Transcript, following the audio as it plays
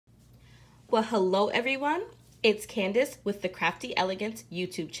Well, hello everyone. It's Candace with the Crafty Elegance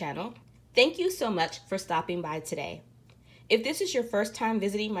YouTube channel. Thank you so much for stopping by today. If this is your first time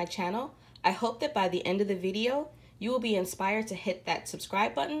visiting my channel, I hope that by the end of the video, you will be inspired to hit that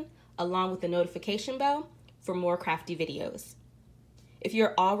subscribe button along with the notification bell for more crafty videos. If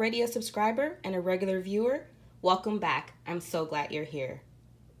you're already a subscriber and a regular viewer, welcome back. I'm so glad you're here.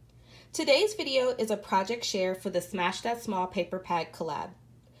 Today's video is a project share for the Smash That Small Paperpad Collab,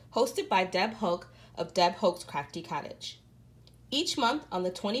 hosted by Deb Hoke of Deb Hoke's Crafty Cottage. Each month on the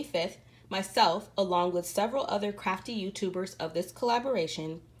 25th, myself, along with several other crafty YouTubers of this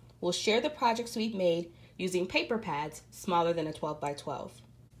collaboration, will share the projects we've made using paper pads smaller than a 12x12.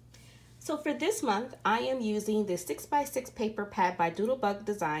 So for this month, I am using the 6x6 paper pad by Doodlebug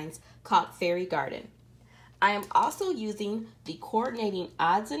Designs called Fairy Garden. I am also using the coordinating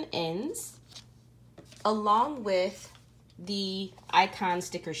odds and ends along with the icon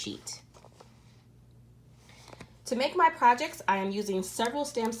sticker sheet. To make my projects, I am using several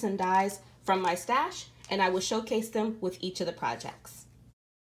stamps and dies from my stash, and I will showcase them with each of the projects.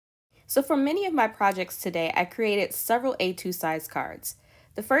 So for many of my projects today, I created several A2 size cards.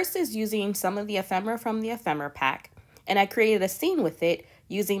 The first is using some of the ephemera from the ephemera pack, and I created a scene with it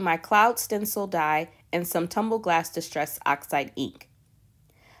using my cloud stencil die and some tumble glass distress oxide ink.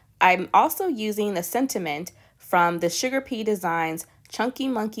 I'm also using the sentiment from the Sugar Pea Designs Chunky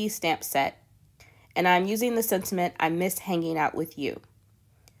Monkey stamp set, and I'm using the sentiment, "I miss hanging out with you."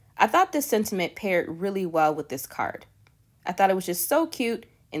 I thought this sentiment paired really well with this card. I thought it was just so cute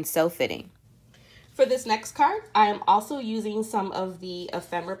and so fitting. For this next card, I am also using some of the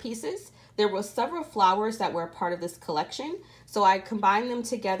ephemera pieces. There were several flowers that were a part of this collection, so I combined them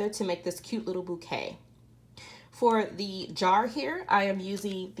together to make this cute little bouquet. For the jar here, I am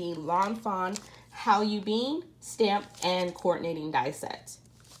using the Lawn Fawn How You Been stamp and coordinating die set.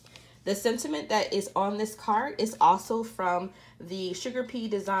 The sentiment that is on this card is also from the Sugar Pea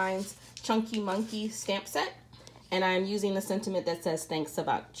Designs Chunky Monkey stamp set, and I'm using the sentiment that says "Thanks a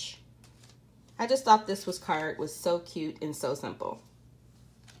bunch." I just thought this card was so cute and so simple.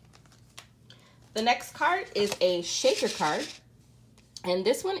 The next card is a shaker card, and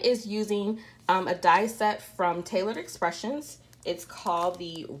this one is using a die set from Tailored Expressions. It's called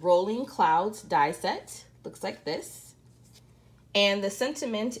the Rolling Clouds die set. Looks like this. And the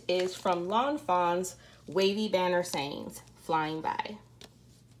sentiment is from Lawn Fawn's Wavy Banner Sayings, Flying By.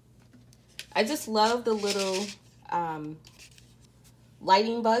 I just love the little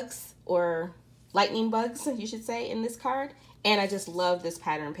lightning bugs, you should say, in this card. And I just love this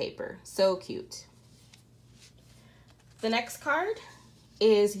pattern paper. So cute. The next card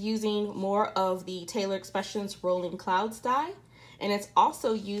is using more of the Tailored Expressions Rolling Clouds die. And it's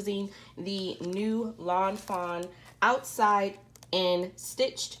also using the new Lawn Fawn Outside and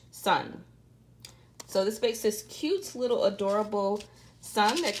Stitched Sun. So this makes this cute little adorable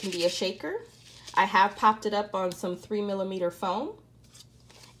sun that can be a shaker. I have popped it up on some 3mm foam.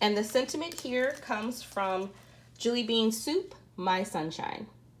 And the sentiment here comes from Julie Bean Soup, My Sunshine.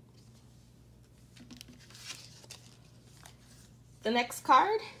 The next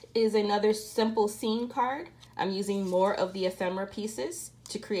card is another simple scene card. I'm using more of the ephemera pieces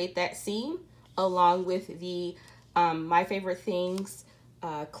to create that scene, along with the My Favorite Things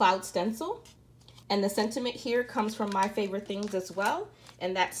cloud stencil. And the sentiment here comes from My Favorite Things as well.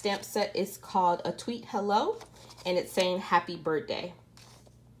 And that stamp set is called A Tweet Hello, and it's saying "Happy Birthday."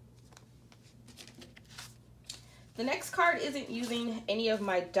 The next card isn't using any of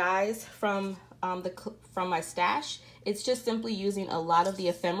my dies from my stash. It's just simply using a lot of the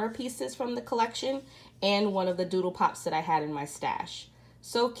ephemera pieces from the collection and one of the doodle pops that I had in my stash.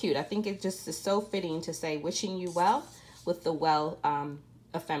 So cute. I think it just is so fitting to say "wishing you well" with the well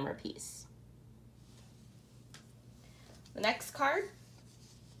ephemera piece. The next card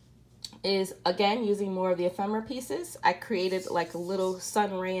is again using more of the ephemera pieces. I created like a little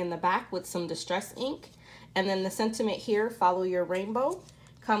sun ray in the back with some distress ink. And then the sentiment here, "Follow Your Rainbow,"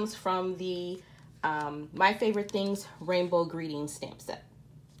 comes from the My Favorite Things Rainbow Greetings stamp set.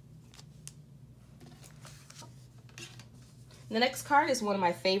 The next card is one of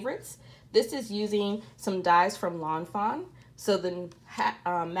my favorites. This is using some dies from Lawn Fawn. So the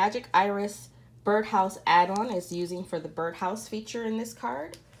Magic Iris Birdhouse add-on is using for the birdhouse feature in this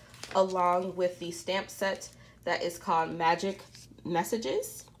card, along with the stamp set that is called Magic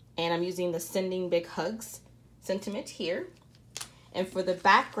Messages. And I'm using the Sending Big Hugs sentiment here. And for the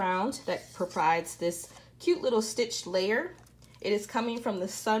background that provides this cute little stitched layer, it is coming from the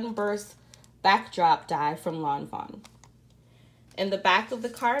Sunburst backdrop die from Lawn Fawn. In the back of the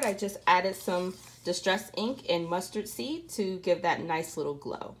card, I just added some distress ink and mustard seed to give that nice little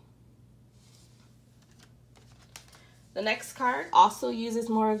glow. The next card also uses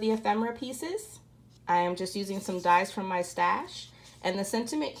more of the ephemera pieces. I am just using some dies from my stash. And the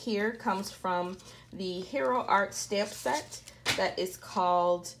sentiment here comes from the Hero Art stamp set that is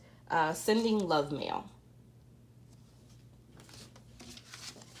called Sending Love Mail.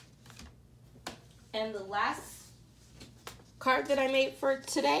 And the last card that I made for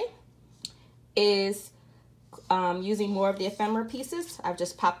today is using more of the ephemera pieces. I've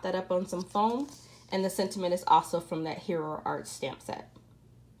just popped that up on some foam, and the sentiment is also from that Hero Art stamp set.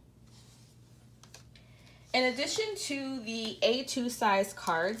 In addition to the A2 size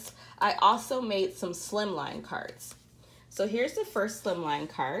cards, I also made some slimline cards. So here's the first slimline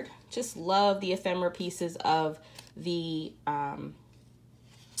card. Just love the ephemera pieces of the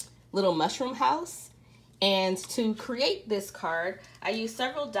little mushroom house. And to create this card, I used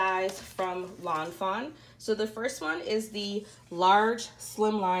several dies from Lawn Fawn. So the first one is the large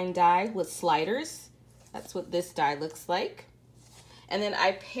slimline die with sliders. That's what this die looks like. And then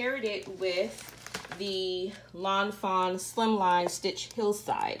I paired it with the Lawn Fawn Slimline Stitch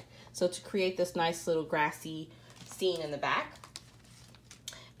Hillside. So to create this nice little grassy scene in the back.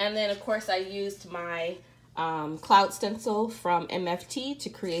 And then of course I used my cloud stencil from MFT to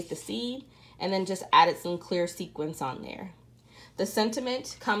create the scene, and then just added some clear sequins on there. The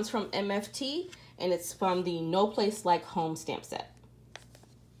sentiment comes from MFT, and it's from the No Place Like Home stamp set.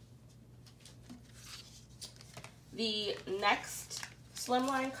 The next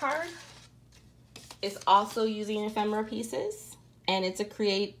slimline card is also using ephemera pieces, and it's a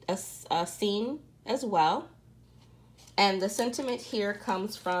create a scene as well. And the sentiment here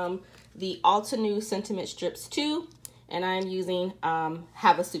comes from the Altenew Sentiment Strips 2, and I'm using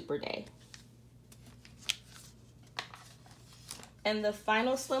Have a Super Day. And the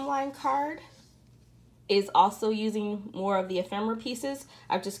final slimline card is also using more of the ephemera pieces.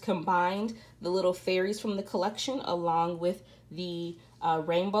 I've just combined the little fairies from the collection along with the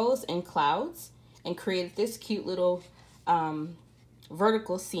rainbows and clouds and created this cute little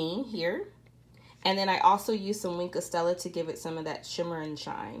vertical scene here. And then I also used some Wink of Stella to give it some of that shimmer and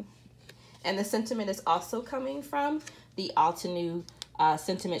shine. And the sentiment is also coming from the Altenew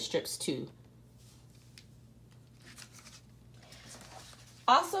Sentiment Strips 2.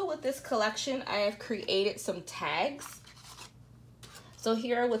 Also with this collection, I have created some tags. So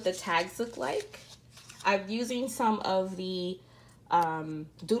here are what the tags look like. I'm using some of the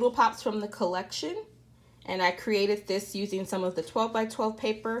Doodle Pops from the collection, and I created this using some of the 12x12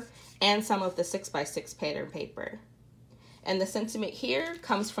 paper and some of the 6x6 pattern paper. And the sentiment here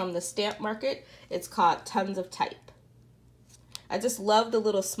comes from the Stamp Market. It's called Tons of Type. I just love the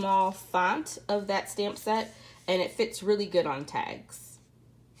little small font of that stamp set, and it fits really good on tags.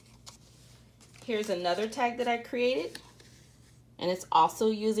 Here's another tag that I created, and it's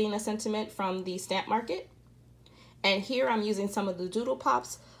also using a sentiment from the Stamp Market. And here I'm using some of the Doodle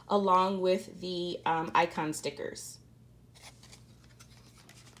Pops along with the icon stickers.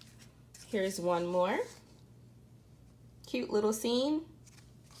 Here's one more cute little scene,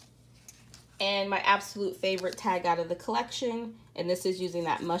 and my absolute favorite tag out of the collection, and this is using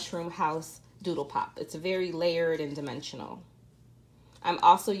that Mushroom House Doodle Pop. It's very layered and dimensional. I'm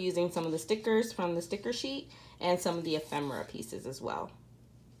also using some of the stickers from the sticker sheet and some of the ephemera pieces as well.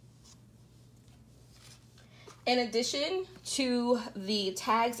 In addition to the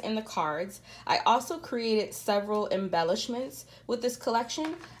tags and the cards, I also created several embellishments with this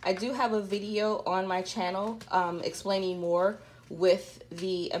collection. I do have a video on my channel explaining more with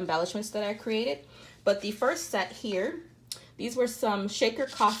the embellishments that I created. But the first set here, these were some shaker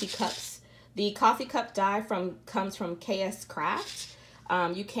coffee cups. The coffee cup die comes from KS Craft.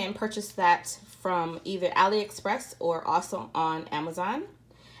 You can purchase that from either AliExpress or also on Amazon.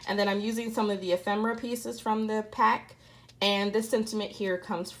 And then I'm using some of the ephemera pieces from the pack, and this sentiment here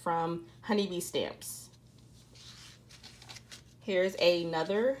comes from Honeybee Stamps. Here's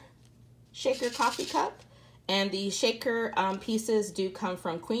another shaker coffee cup, and the shaker pieces do come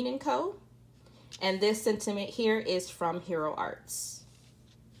from Queen & Co. And this sentiment here is from Hero Arts.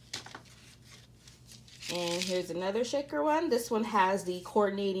 And here's another shaker one. This one has the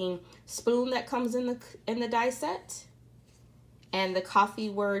coordinating spoon that comes in the die set. And the coffee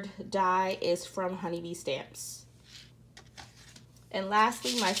word die is from Honeybee Stamps. And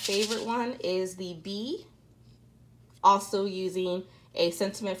lastly, my favorite one is the bee, also using a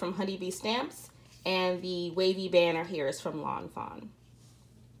sentiment from Honeybee Stamps, and the wavy banner here is from Lawn Fawn.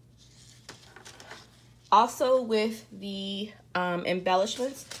 Also with the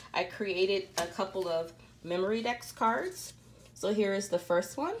embellishments, I created a couple of memory dex cards. So here is the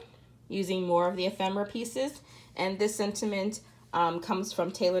first one, using more of the ephemera pieces, and this sentiment comes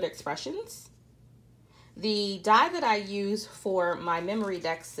from Tailored Expressions. The die that I use for my memory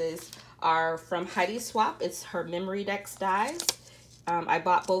dexes are from Heidi Swap. It's her memory dex dies. I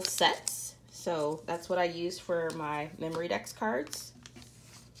bought both sets, so that's what I use for my memory dex cards.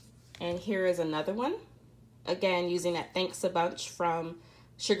 And here is another one. Again, using that Thanks a Bunch from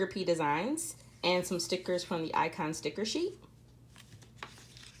Sugar Pea Designs and some stickers from the Icon sticker sheet.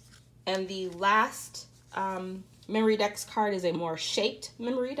 And the last memory dex card is a more shaped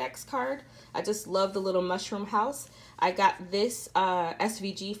memory dex card. I just love the little mushroom house. I got this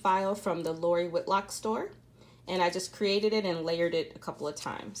SVG file from the Lori Whitlock store, and I just created it and layered it a couple of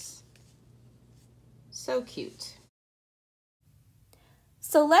times. So cute.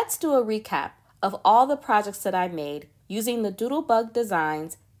 So let's do a recap of all the projects that I made using the Doodlebug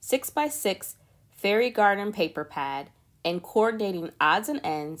Designs 6x6 Fairy Garden paper pad and coordinating odds and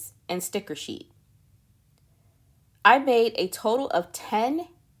ends and sticker sheet. I made a total of 10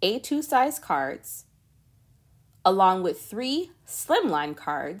 A2 size cards, along with 3 slimline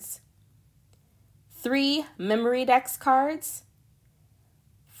cards, 3 memory dex cards,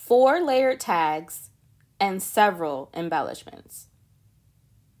 4 layered tags, and several embellishments.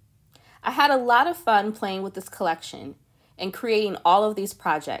 I had a lot of fun playing with this collection and creating all of these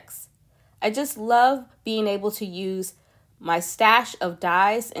projects. I just love being able to use my stash of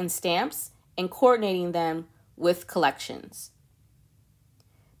dies and stamps and coordinating them with collections.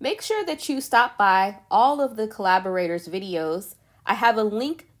 Make sure that you stop by all of the collaborators' videos. I have a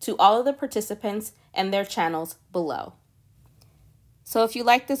link to all of the participants and their channels below. So if you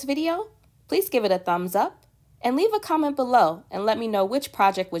like this video, please give it a thumbs up and leave a comment below and let me know which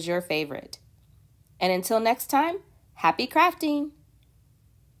project was your favorite. And until next time, happy crafting!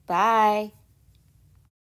 Bye!